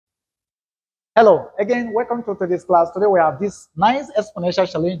Hello, again, welcome to today's class. Today we have this nice exponential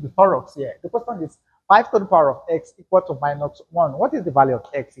challenge before us here. The question is 5 to the power of x equal to minus 1. What is the value of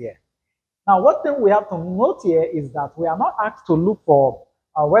x here? Now, one thing we have to note here is that we are not asked to look for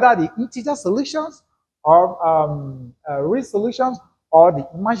whether the integer solutions or real solutions or the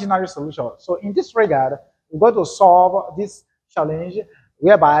imaginary solution. So in this regard, we're going to solve this challenge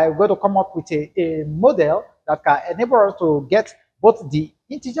whereby we're going to come up with a model that can enable us to get both the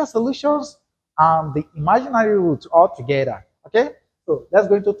integer solutions and the imaginary roots all together. Okay, so let's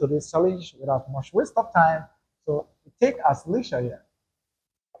go into today's challenge without much waste of time. So we take a solution here.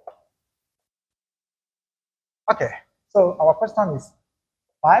 Okay, so our question is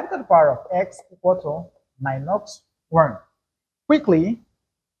 5 to the power of x equal to minus 1. Quickly,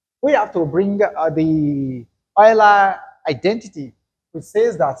 we have to bring the Euler identity, which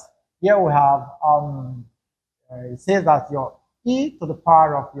says that here we have it says that your e to the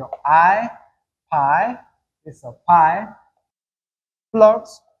power of your I pi is a pi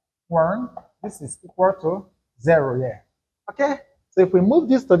plus 1. This is equal to 0 here. Okay, so if we move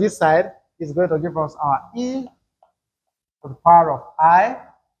this to this side, it's going to give us our e to the power of I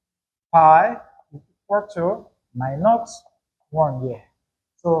pi is equal to minus 1 here.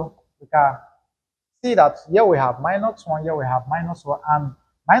 So we can see that here we have minus 1, here we have minus 1, and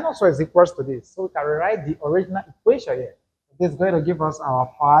minus 1 is equals to this. So we can rewrite the original equation here. This is going to give us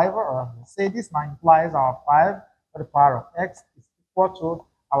our 5, or say this now implies our 5 to the power of x is equal to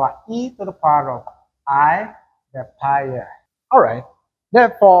our e to the power of I, the pi here. All right.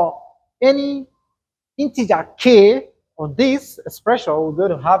 Therefore, any integer k of this expression, we're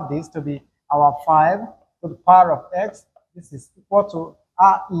going to have this to be our 5 to the power of x. This is equal to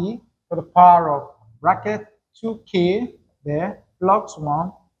re to the power of bracket 2k there plus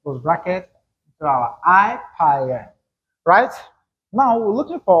 1 plus bracket to our I pi here. Right? Now we're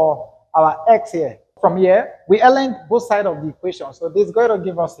looking for our x here. From here, we ln both sides of the equation. So this is going to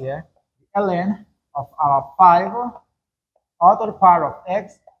give us here the ln of our 5 all to the power of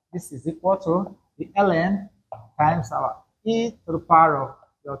x. This is equal to the ln times our e to the power of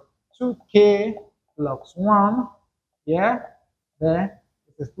your 2k plus 1 here. Then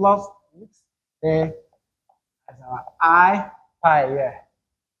this is plus x. There as our I pi here.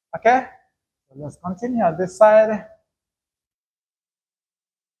 Okay? So let's continue on this side.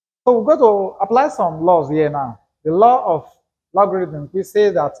 So we're going to apply some laws here now. The law of logarithm, we say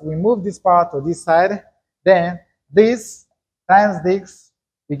that we move this power to this side, then this times this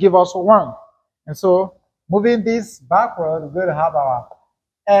will give us 1. And so moving this backward, we're going to have our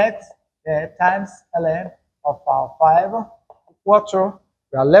x times ln of our 5 equal to,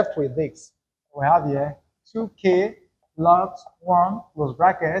 we are left with this. We have here 2k plus 1 plus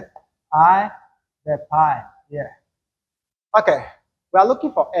bracket I the pi here. Okay. We are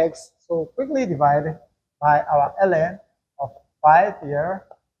looking for x, so quickly divide by our ln of 5 here,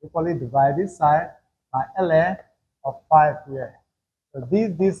 equally divide this side by ln of 5 here. So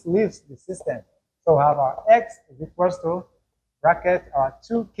this leaves the system. So we have our x is equals to bracket our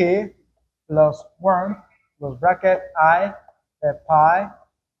 2k plus 1 plus bracket I the pi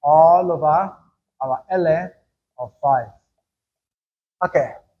all over our ln of 5.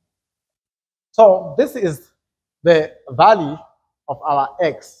 Okay. So this is the value of our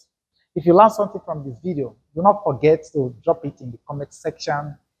x. If you learned something from this video, do not forget to drop it in the comment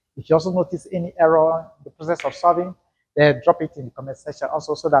section. If you also notice any error in the process of solving, then drop it in the comment section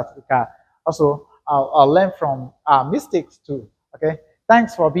also, so that we can also learn from our mistakes too. Okay,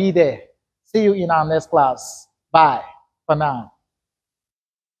 thanks for being there. See you in our next class. Bye for now.